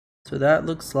So that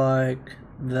looks like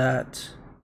that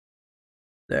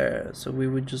there. So we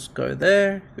would just go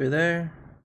there, go there,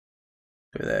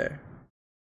 go there.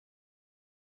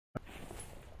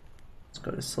 Let's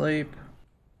go to sleep.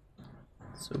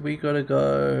 So we gotta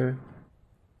go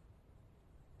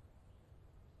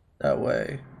that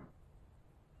way.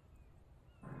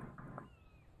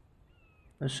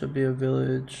 There should be a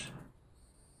village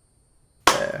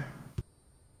there.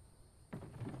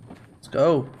 Let's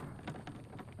go.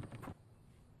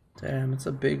 Damn, it's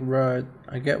a big road.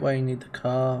 I get why you need the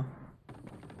car.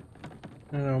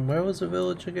 Hang on, where was the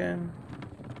village again?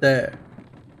 There.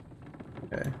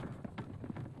 Okay.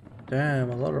 Damn,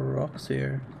 a lot of rocks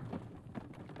here.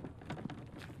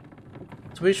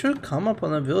 So we should come up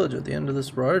on the village at the end of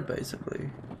this road,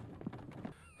 basically.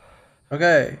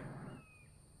 Okay.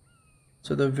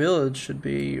 So the village should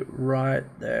be right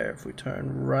there if we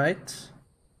turn right.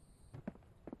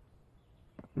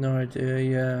 No idea,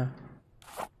 yeah.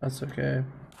 That's okay.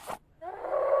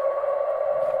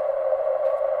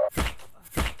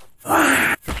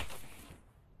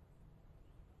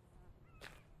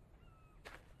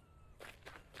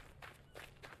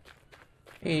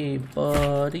 Hey,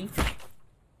 buddy.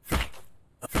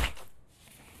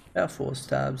 About 4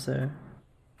 stabs there.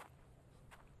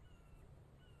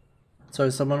 So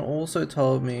someone also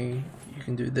told me you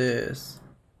can do this.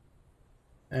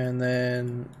 And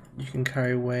then you can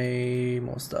carry way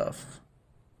more stuff.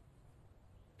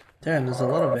 Damn, there's a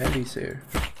lot of Andes here.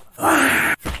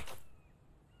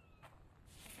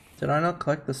 Did I not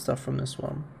collect the stuff from this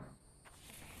one?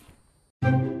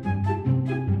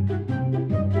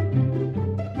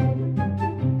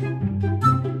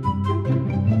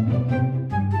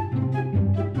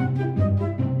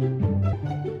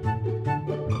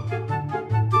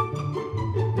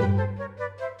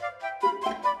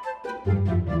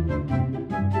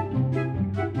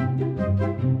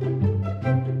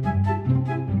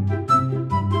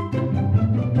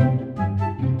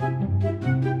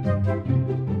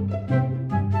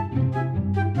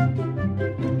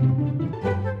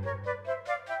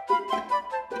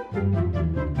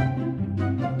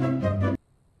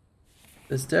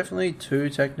 There's definitely 2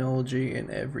 technology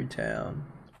in every town.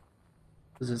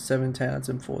 There's 7 towns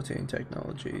and 14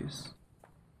 technologies.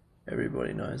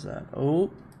 Everybody knows that. Oh.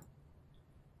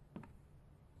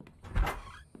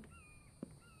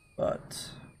 But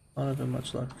not having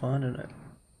much luck finding it.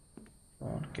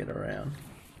 Oh, get around.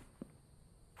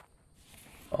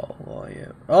 Oh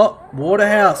yeah. Oh,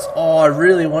 Waterhouse. Oh, I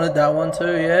really wanted that one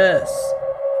too, yes.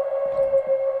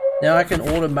 Now I can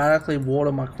automatically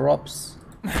water my crops.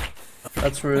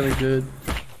 That's really good.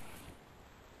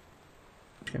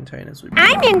 Containers.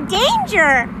 I'm in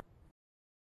danger!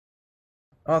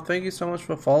 Oh, thank you so much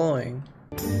for following.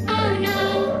 Hey,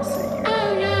 I see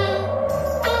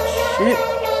you. Shit,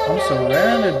 I'm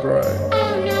surrounded, bro.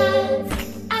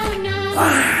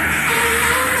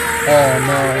 Oh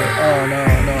no, oh no,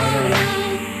 no, no.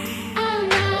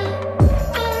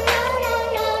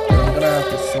 I'm gonna have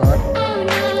to snipe.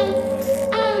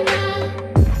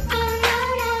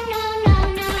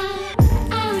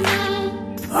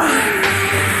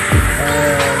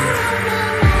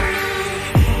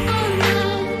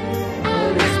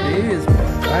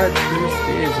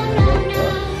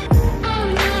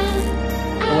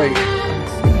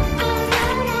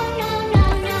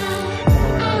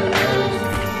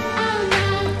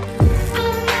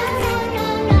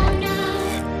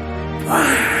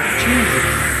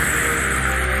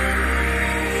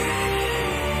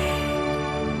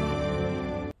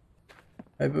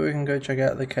 Maybe we can go check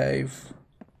out the cave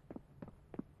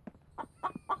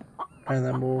and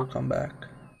then we'll come back.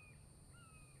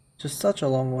 Just such a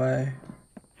long way.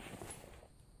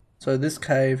 So this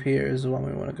cave here is the one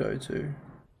we want to go to.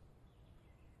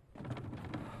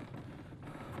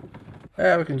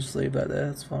 Yeah, we can just leave that there,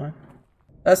 that's fine.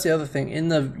 That's the other thing, in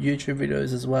the YouTube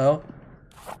videos as well,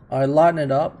 I lighten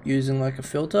it up using like a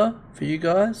filter for you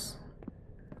guys.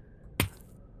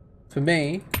 For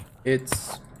me,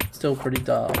 it's still pretty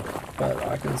dark, but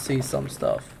I can see some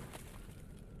stuff.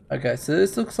 Okay, so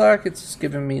this looks like it's just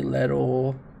giving me lead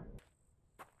ore.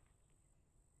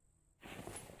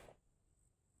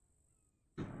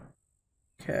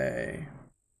 Okay.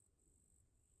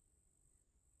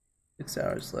 6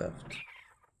 hours left.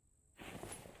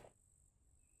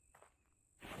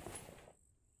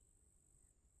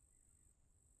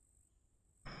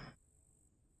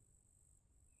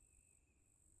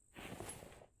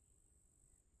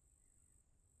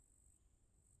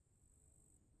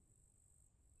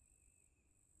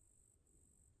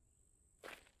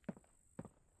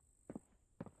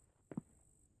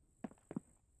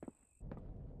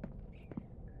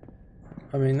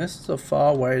 I mean, this is a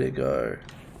far way to go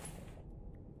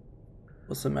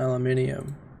for some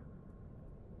aluminium.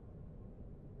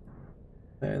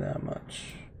 Say that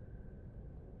much.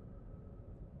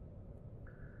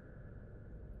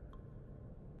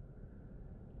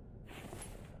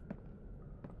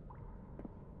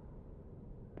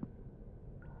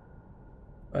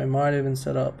 I might even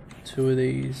set up 2 of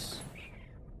these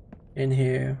in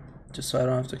here just so I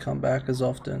don't have to come back as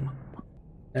often.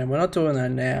 And we're not doing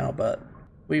that now, but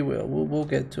we will. We'll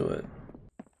get to it.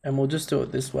 And we'll just do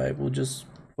it this way. We'll just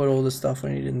put all the stuff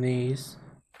we need in these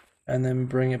and then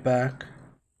bring it back.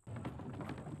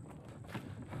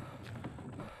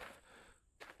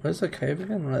 Where's the cave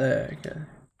again? Right there, okay.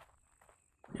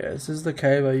 Yeah, this is the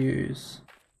cave I use.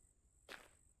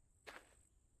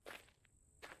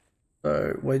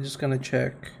 So we're just gonna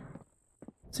check.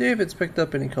 See if it's picked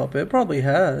up any copper. It probably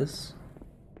has.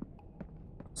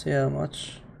 See how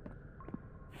much.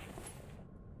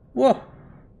 Whoa!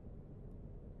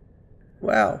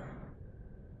 Wow.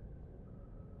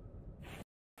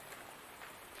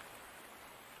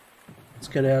 Let's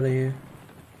get out of here.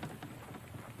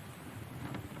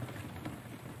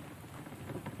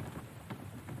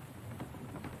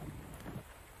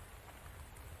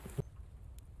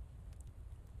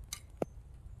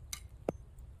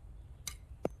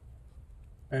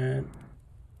 And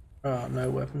oh, no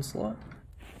weapon slot.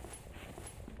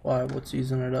 Why? What's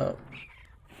using it up?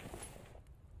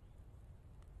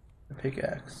 A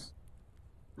pickaxe.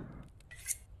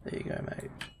 There you go,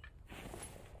 mate.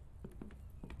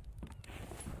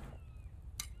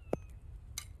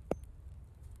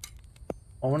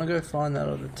 I want to go find that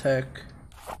other tech,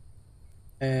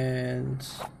 and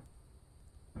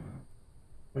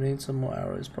we need some more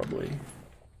arrows probably.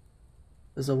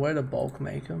 There's a way to bulk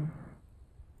make them.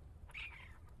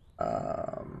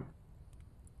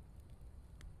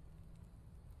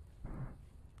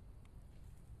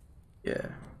 Yeah,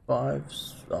 5.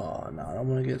 Oh no, I don't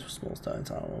want to get small stones.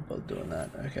 I don't want to bother doing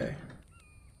that. Okay,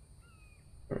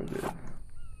 we're all good.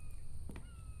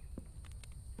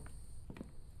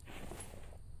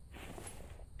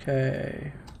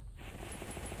 Okay.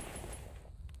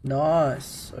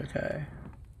 Nice. Okay.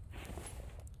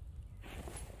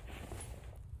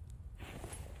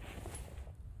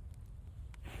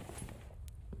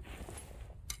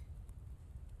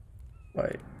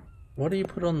 Wait, what do you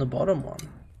put on the bottom one?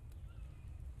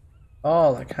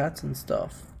 Oh, like hats and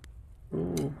stuff.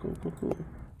 Ooh, cool.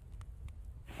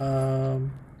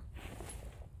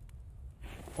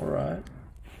 Alright.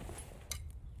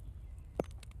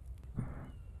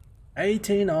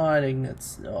 18 iron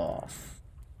ingots. Oh,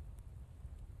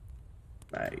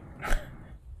 mate.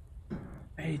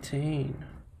 18.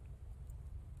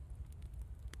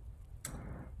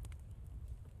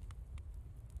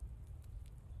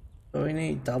 So we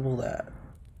need double that.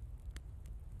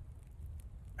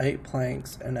 8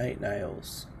 planks and 8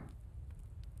 nails.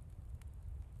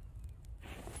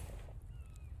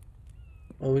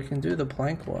 Well, we can do the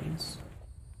plank ones,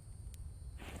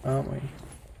 aren't we?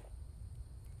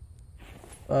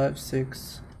 5,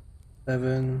 6,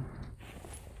 7,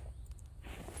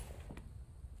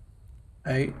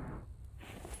 8.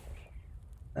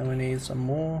 And we need some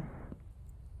more.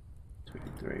 2,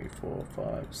 3, 4,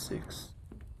 5, 6.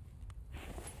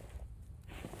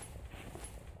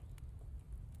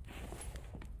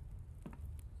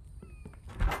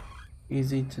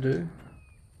 Easy to do.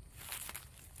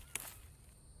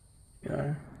 You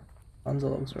know, tons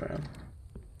of logs around.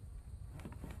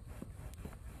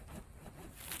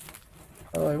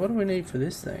 Oh, what do we need for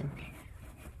this thing?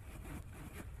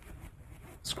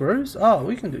 Screws? Oh,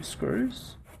 we can do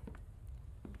screws.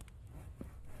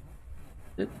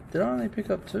 Did I only pick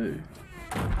up 2?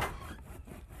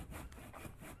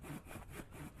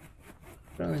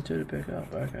 Only 2 to pick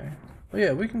up, okay. Oh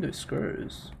yeah, we can do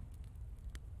screws.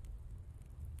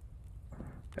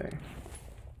 Okay.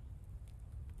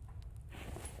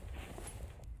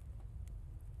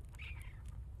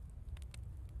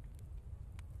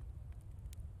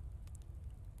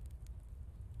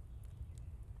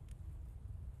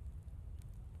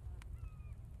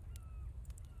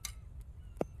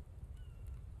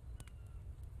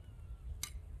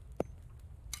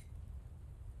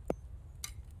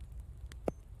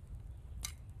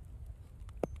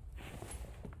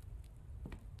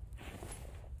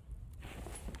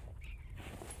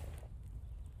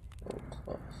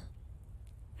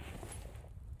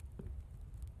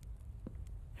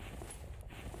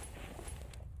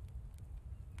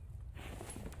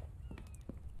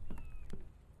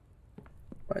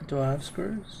 Wait, do I have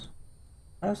screws?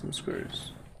 I have some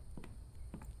screws.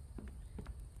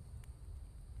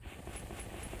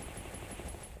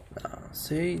 No,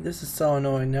 See, this is so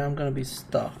annoying. Now I'm gonna be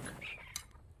stuck.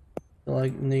 I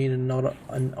like need an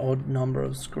odd number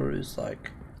of screws,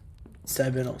 like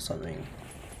 7 or something.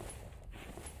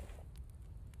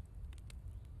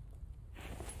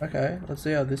 Okay, let's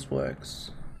see how this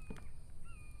works.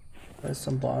 There's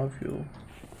some biofuel.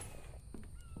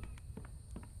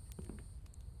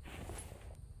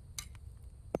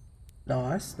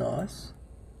 Nice, nice.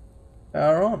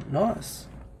 Power on, nice.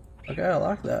 Okay, I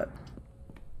like that.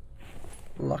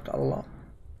 Like a lot.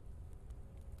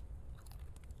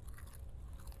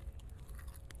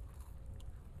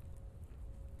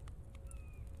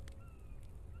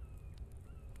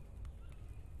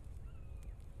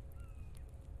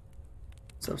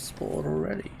 So spoiled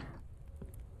already.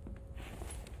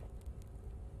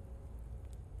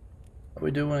 But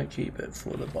we do want to keep it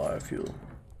for the biofuel.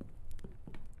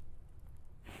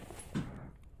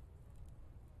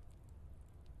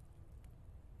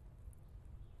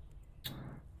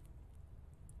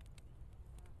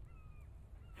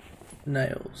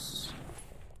 Nails.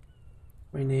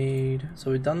 We need,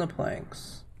 so we've done the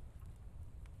planks.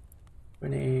 We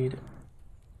need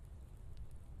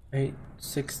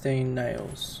 16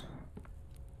 nails.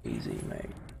 Easy,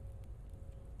 mate.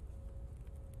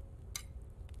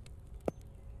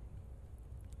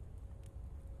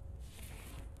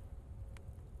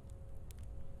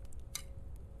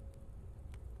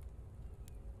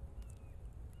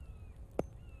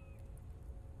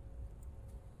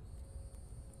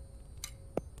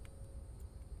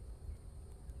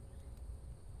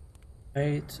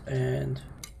 Eight and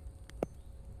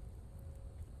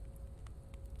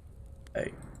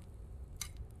 8.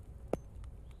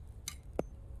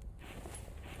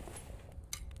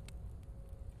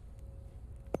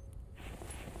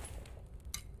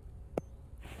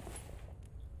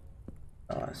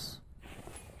 Nice.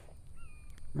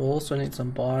 We'll also need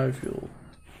some biofuel.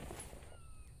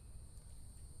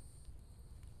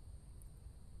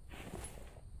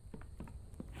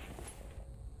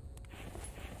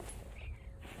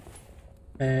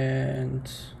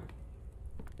 And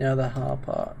now the hard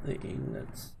part, the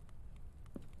ignits.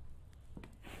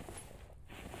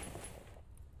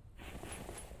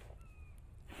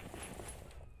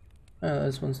 Oh,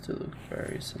 those ones do look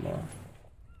very similar.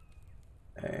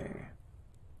 Hey.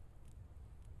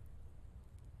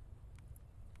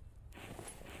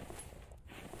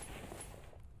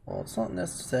 Well, it's not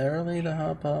necessarily the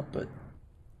hard part, but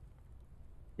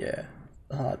yeah,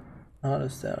 the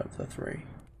hardest out of the 3.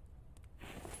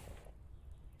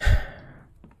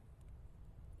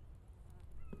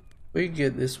 We could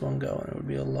get this one going, it would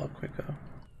be a lot quicker.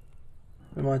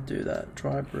 We might do that.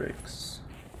 Dry bricks.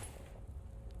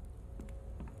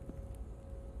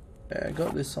 Yeah, I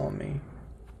got this on me.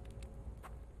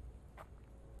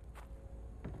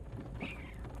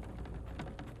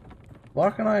 Why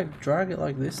can't I drag it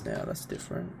like this now? That's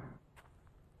different.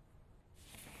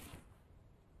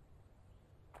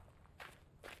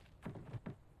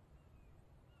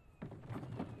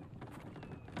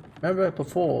 Remember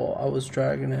before I was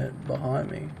dragging it behind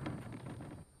me?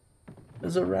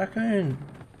 There's a raccoon.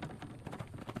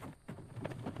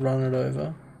 Run it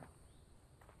over.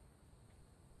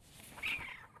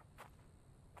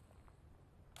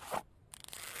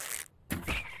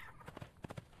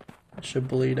 It should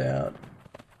bleed out.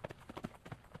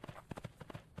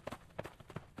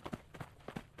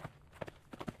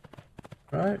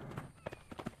 Right?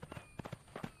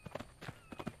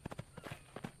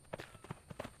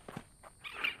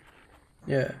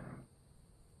 Yeah.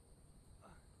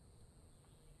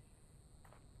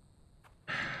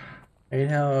 I hate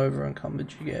how over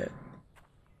encumbered you get.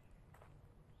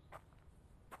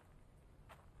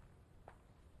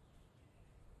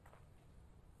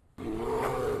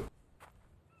 Did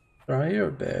I hear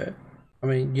a bear? I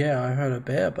mean, yeah, I heard a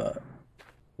bear, but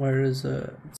where is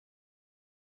it?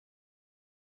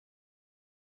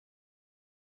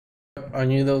 I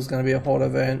knew there was gonna be a hot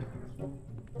event.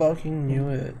 Fucking knew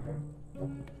it.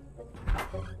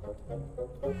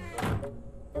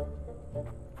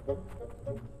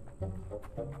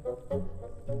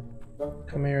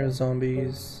 Come here,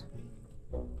 zombies.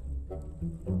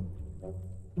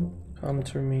 Come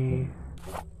to me.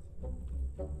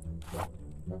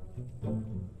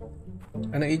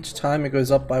 And each time it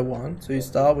goes up by 1, so you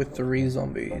start with 3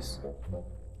 zombies.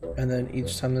 And then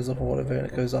each time there's a horde event,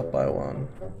 it goes up by 1.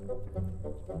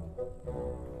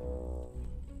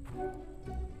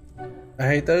 I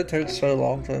hate that it takes so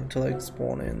long for them to like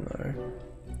spawn in though.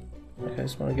 Okay, I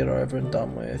just want to get it over and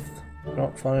done with.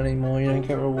 Not fun anymore, you don't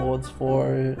get rewards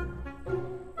for it.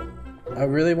 I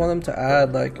really want them to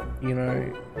add like, you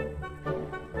know,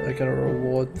 like a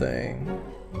reward thing.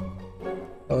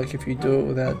 But like if you do it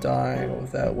without dying or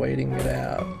without waiting it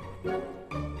out, you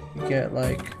get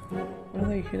like, what are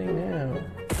they hitting now?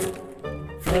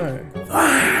 No.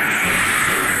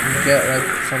 You get like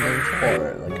something for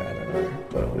it, like I don't know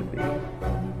what it would be.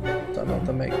 So I'm not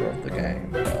the maker of the game,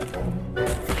 but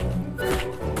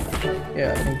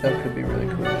yeah, I think that could be really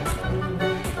cool.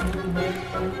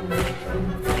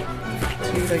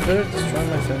 See, they go to destroy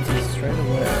my fences straight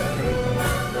away. I hate them.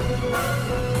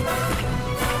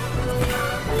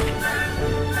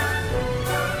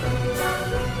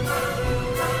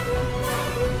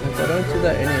 If I don't do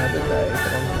that any other day,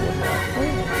 but I'm like, oh,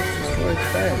 let's destroy its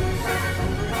fence.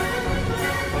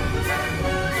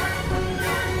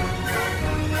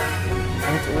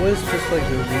 And it's always just like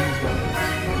these ones.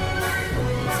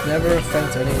 It's never a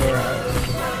fence anywhere else.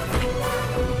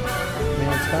 I mean,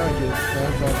 it's kind of good. No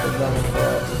jump to run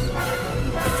across.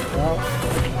 Well,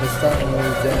 they're starting to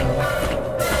move down.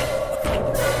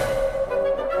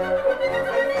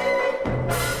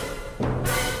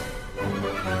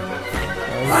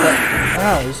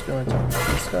 Wow, he's going to.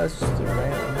 This guy's just a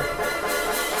random.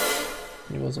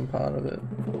 He wasn't part of it.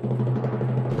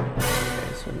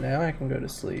 Okay, so now I can go to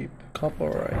sleep.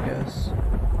 Copper, I guess.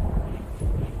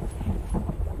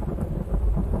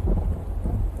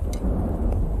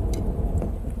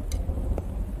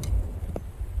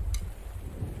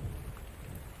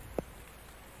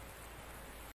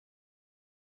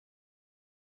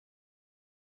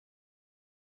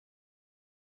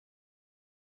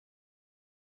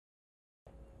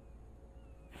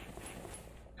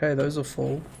 Okay, those are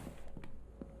full.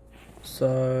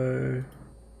 So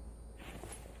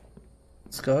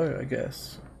let's go, I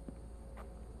guess.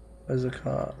 There's a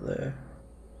cart there.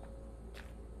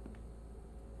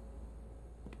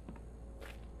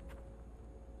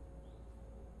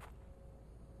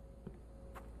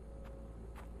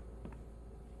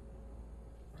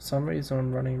 For some reason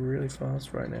I'm running really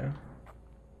fast right now.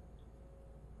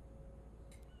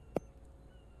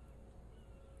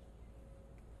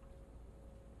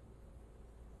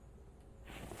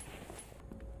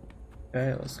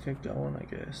 Okay, let's get going, I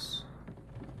guess.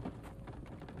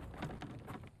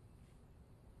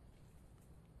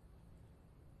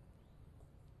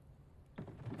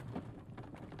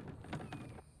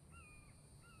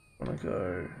 I wanna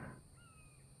go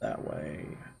that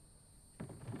way.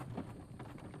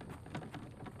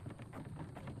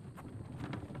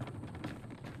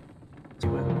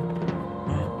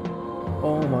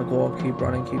 Oh my god, keep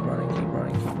running, keep running, keep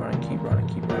running, keep running, keep running,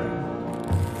 keep running.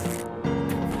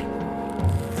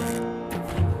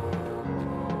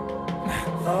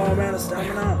 Oh, I'm out of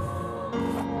stamina.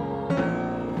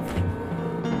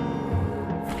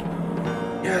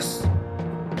 Yes.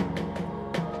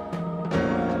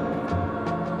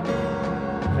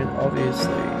 I mean,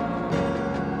 obviously,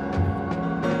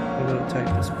 I'm gonna take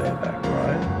this bear back,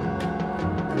 right?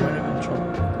 I won't even chop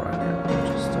it up right now.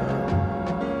 Just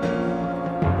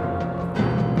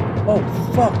oh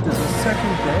fuck! There's a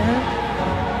second bear.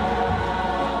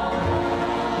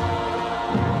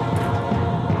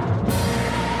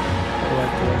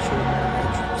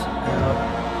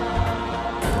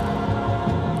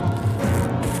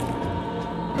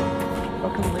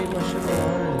 Fucking leave my shit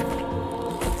alone.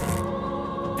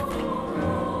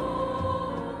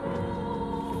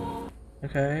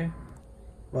 Okay.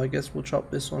 Well, I guess we'll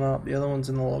chop this one up. The other one's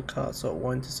in the log cart, so it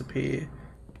won't disappear.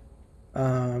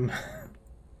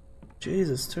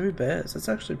 Jesus, 2 bears. That's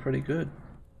actually pretty good.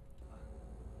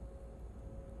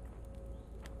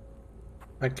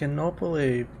 I cannot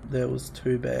believe there was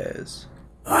 2 bears.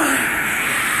 Oh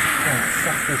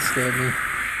fuck, that scared me.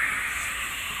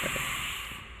 Okay.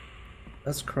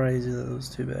 That's crazy that there was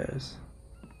 2 bears.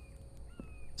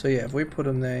 So yeah, if we put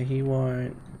him there, he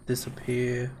won't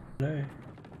disappear. No.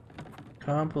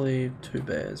 Can't believe 2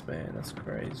 bears, man. That's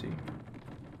crazy.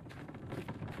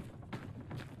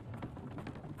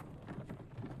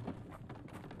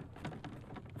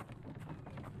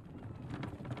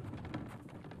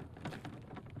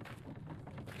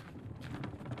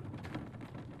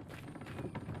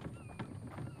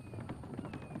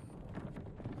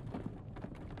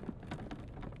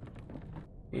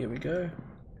 Here we go.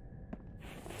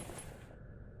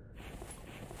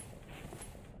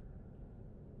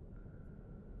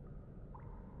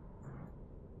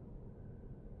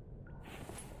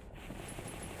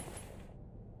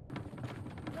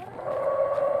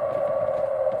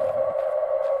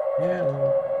 Yeah,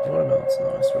 well, watermelon's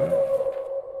nice, right?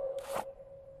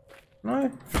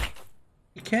 No?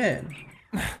 You can.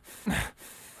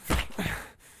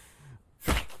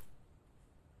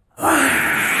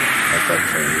 That's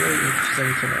actually really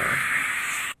interesting to know.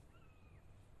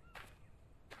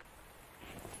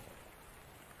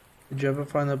 Did you ever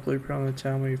find the blueprint on the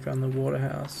town where you found the water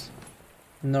house?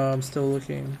 No, I'm still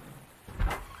looking.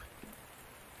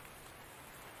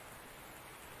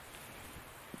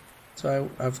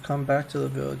 So I've come back to the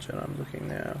village and I'm looking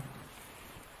now.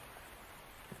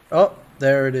 Oh,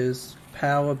 there it is.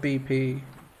 Power BP.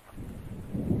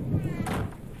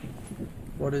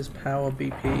 What is Power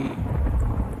BP?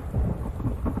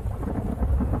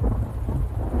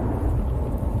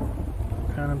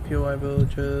 Crown and POI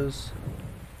villages.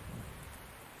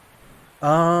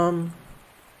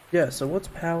 Yeah, so what's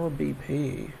Power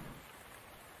BP?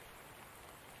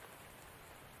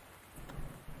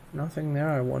 Nothing there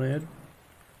I wanted.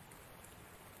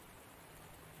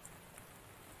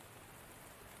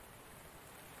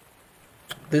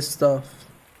 This stuff.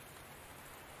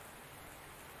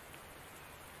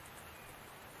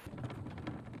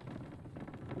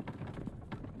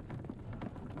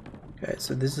 Okay,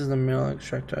 so this is the mineral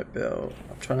extract I built.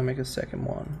 I'm trying to make a second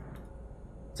one.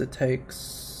 So it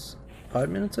takes 5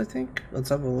 minutes, I think? Let's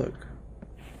have a look.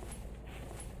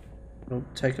 It'll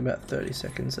take about 30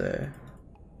 seconds there.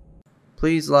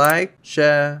 Please like,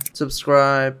 share,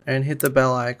 subscribe, and hit the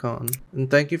bell icon.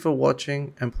 And thank you for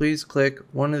watching, and please click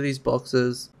one of these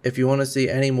boxes if you want to see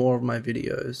any more of my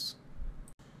videos.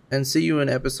 And see you in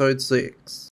episode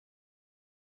 6.